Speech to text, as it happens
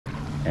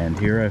And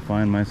here I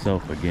find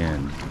myself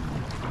again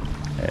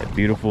at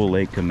beautiful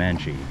Lake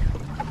Camanche.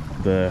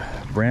 The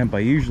ramp I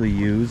usually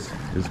use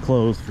is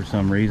closed for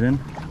some reason.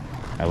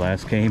 I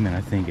last came in,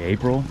 I think,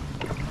 April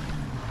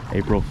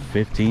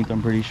 15th,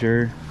 I'm pretty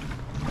sure,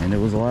 and it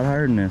was a lot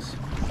higher than this.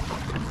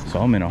 So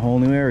I'm in a whole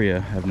new area.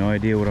 I have no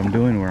idea what I'm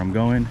doing, where I'm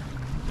going.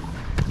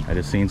 I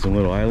just seen some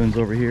little islands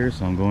over here,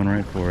 so I'm going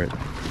right for it.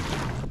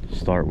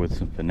 Start with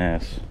some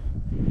finesse.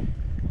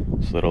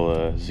 This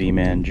little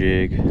Z-Man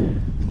jig,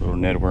 little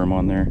Ned worm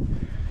on there,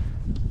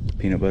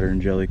 peanut butter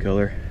and jelly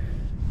color.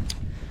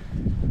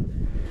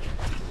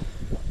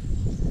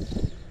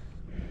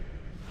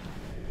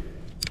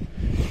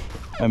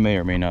 I may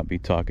or may not be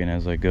talking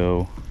as I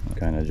go. I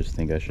kind of just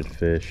think I should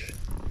fish,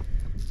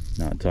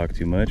 not talk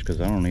too much, because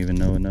I don't even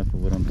know enough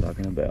of what I'm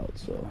talking about.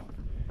 So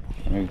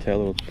I'm going to tell a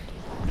little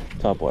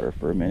topwater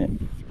for a minute.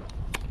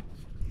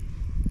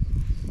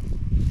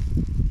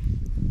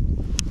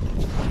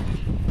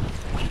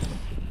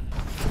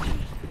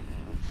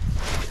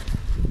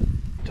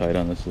 Tied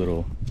on this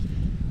little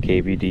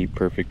KVD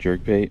perfect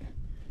jerkbait,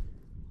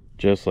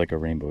 just like a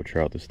rainbow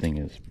trout. This thing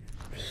is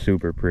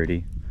super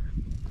pretty.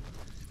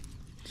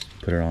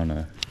 Put it on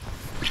a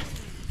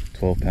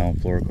 12-pound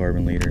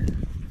fluorocarbon leader.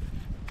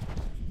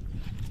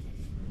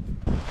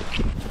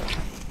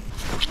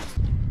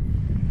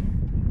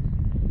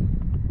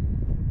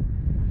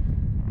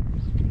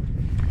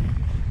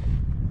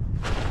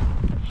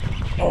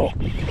 Oh,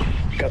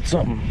 got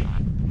something.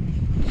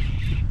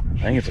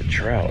 I think it's a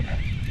trout.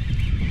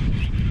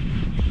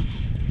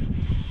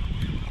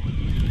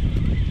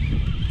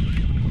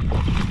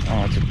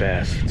 Oh, it's a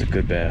bass. It's a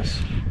good bass.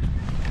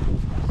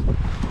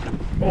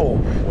 Oh,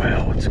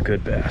 wow, it's a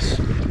good bass.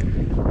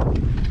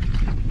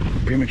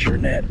 Premature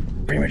net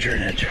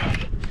job.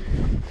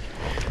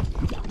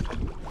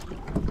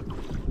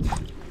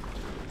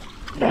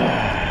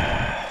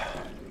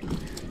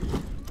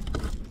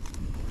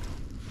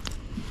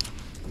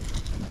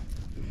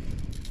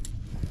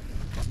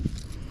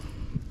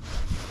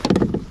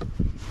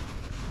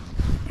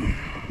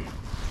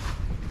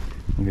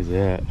 Look at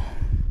that.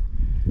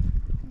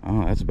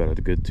 Oh, that's about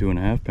a good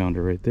 2.5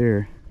 pounder right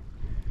there.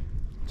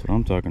 That's what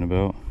I'm talking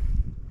about.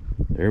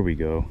 There we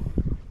go.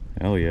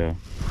 Hell yeah.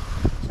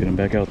 Let's get him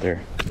back out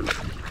there.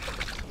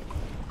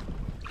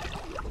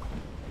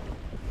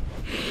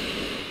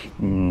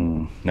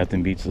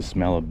 Nothing beats the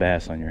smell of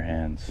bass on your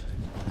hands.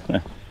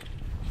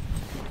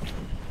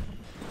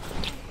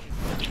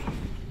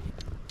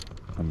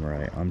 I'm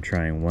right. I'm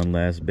trying one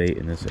last bait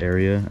in this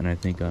area, and I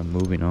think I'm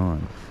moving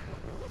on.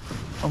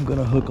 I'm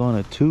gonna hook on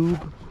a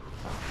tube.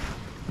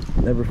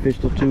 Never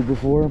fished a tube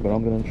before, but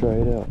I'm gonna try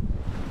it out.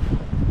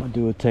 I'll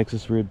do a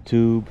Texas rig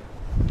tube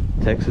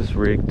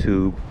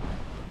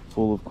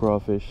full of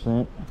crawfish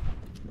scent,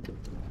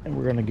 and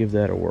we're gonna give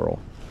that a whirl.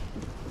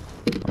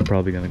 I'm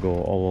probably gonna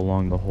go all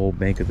along the whole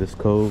bank of this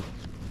cove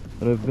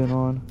that I've been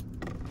on,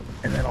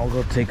 and then I'll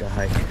go take a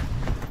hike.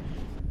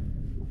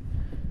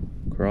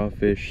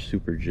 Crawfish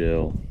super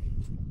gel.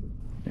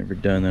 Never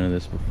done none of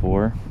this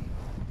before,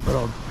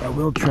 but I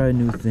will try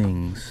new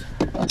things.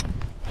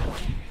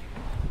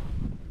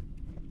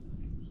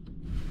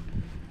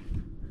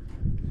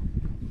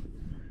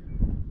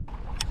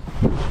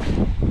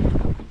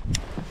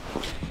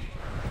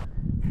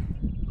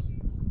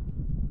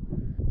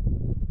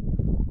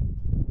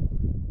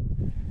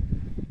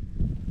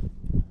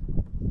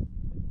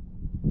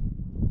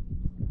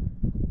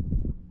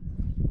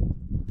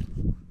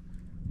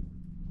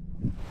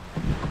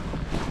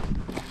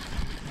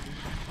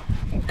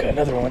 Got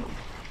another one.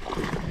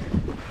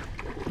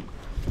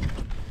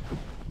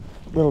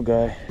 Little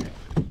guy.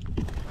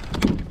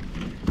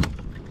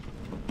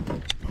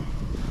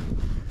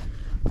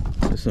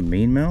 Is this a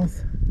mean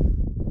mouth?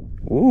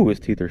 Ooh, his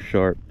teeth are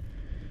sharp.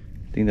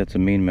 I think that's a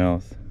mean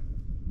mouth.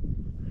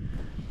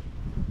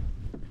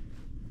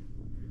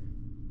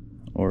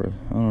 Or,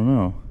 I don't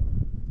know.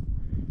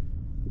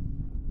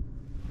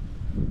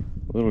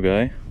 Little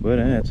guy, but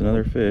it's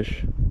another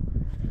fish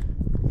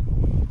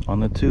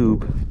on the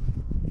tube.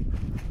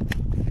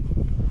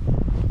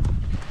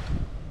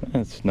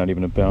 That's not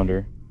even a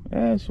pounder.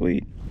 Ah,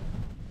 sweet.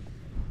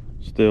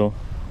 Still,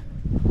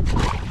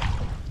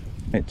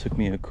 it took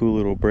me a cool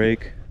little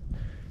break.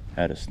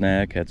 Had a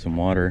snack, had some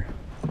water,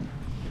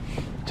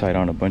 tied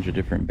on a bunch of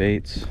different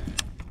baits.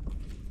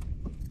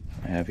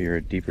 I have here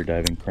a deeper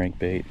diving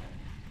crankbait,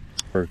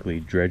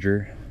 Berkeley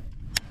dredger.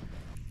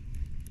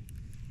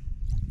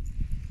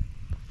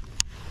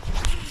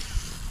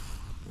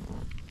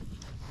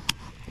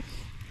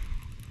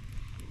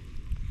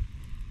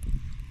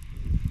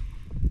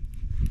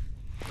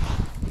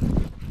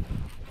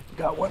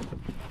 Got one.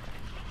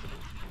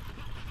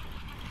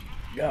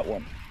 Got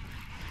one.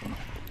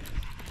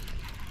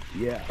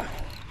 Yeah.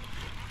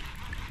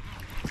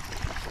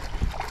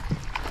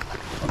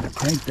 On the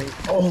crankbait.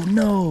 Oh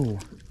no!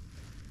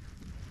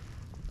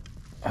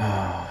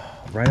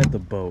 Ah, right at the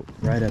boat.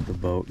 Right at the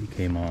boat, he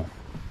came off.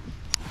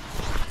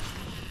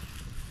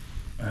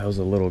 That was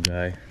a little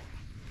guy. I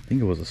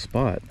think it was a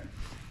spot.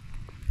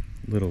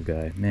 Little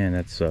guy. Man,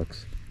 that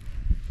sucks.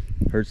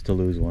 Hurts to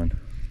lose one.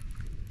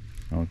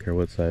 I don't care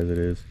what size it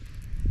is.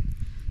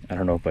 I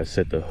don't know if I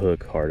set the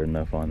hook hard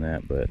enough on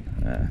that, but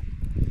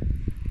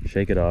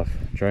shake it off.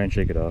 Try and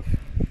shake it off.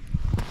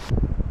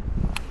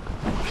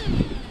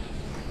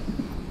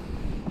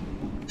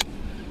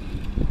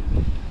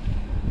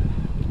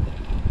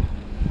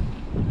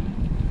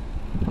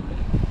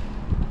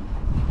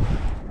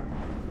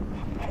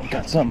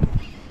 Got something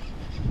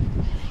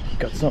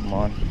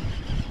on.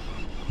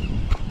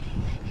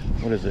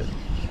 What is it?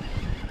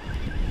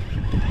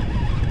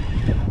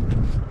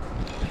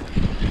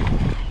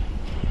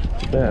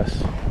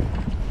 Bass.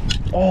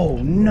 Oh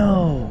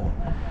no!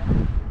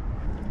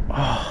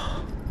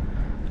 Oh,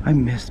 I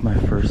missed my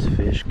first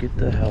fish. Get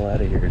the hell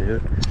out of here,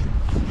 dude.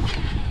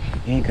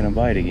 He ain't gonna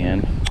bite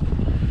again.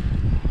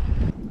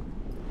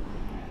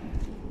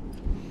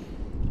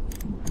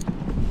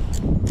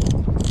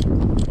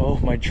 Oh,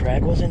 my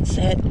drag wasn't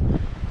set.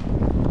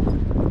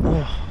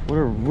 Oh, what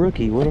a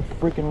rookie. What a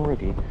freaking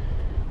rookie.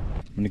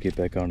 I'm gonna get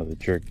back onto the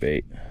jerk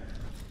bait.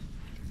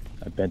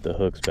 I bent the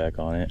hooks back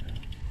on it.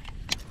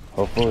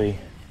 Hopefully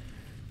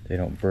they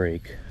don't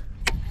break.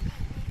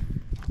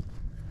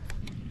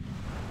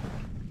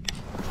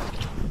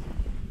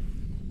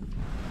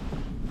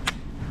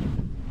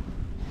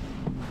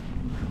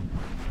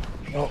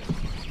 Oh,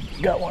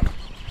 got one.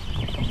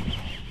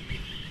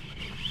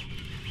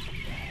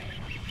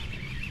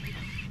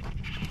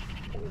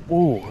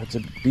 Ooh, that's a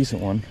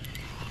decent one.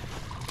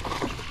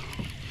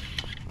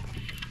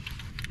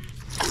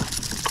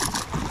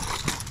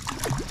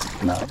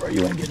 Nah, bro,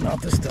 you ain't getting off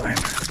this time.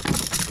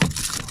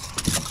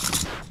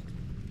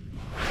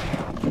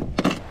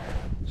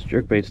 This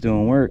jerkbait's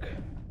doing work.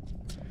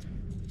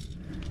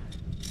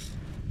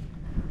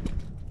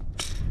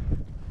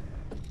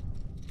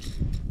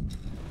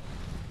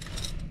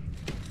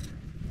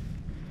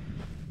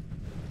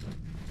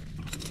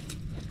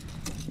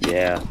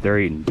 Yeah, they're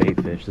eating bait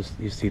fish.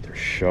 These teeth are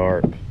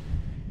sharp.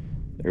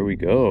 There we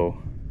go.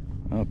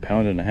 Oh,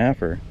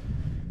 £1.5.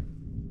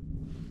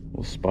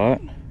 Little spot.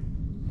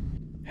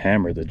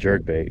 Hammered the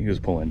jerkbait. He was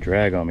pulling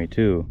drag on me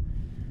too.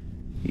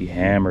 He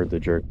hammered the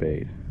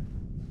jerkbait.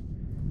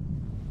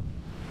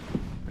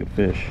 Good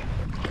fish.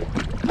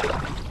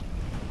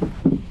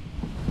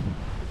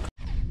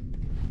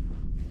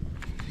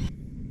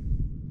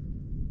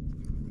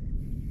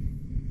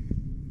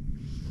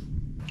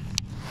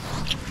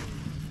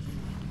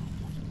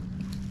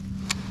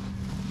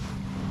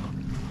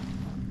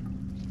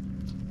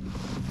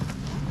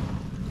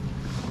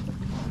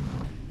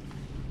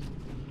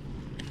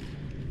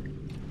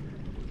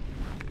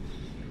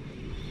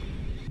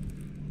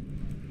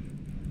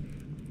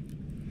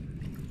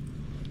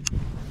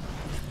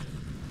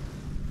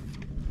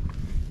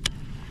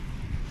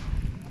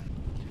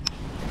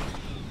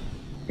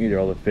 Either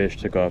all the fish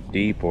took off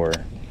deep or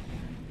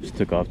just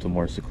took off to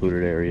more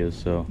secluded areas.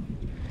 So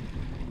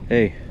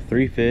hey,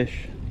 3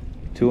 fish,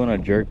 2 on a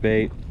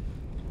jerkbait,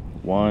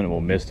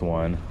 missed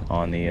one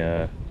on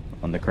the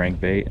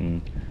crankbait,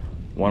 and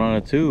 1 on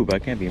a tube. I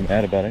can't be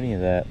mad about any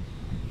of that,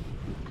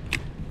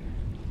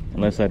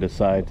 unless I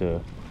decide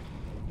to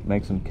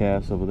make some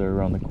casts over there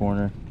around the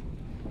corner.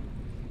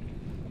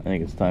 I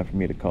think it's time for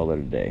me to call it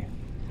a day.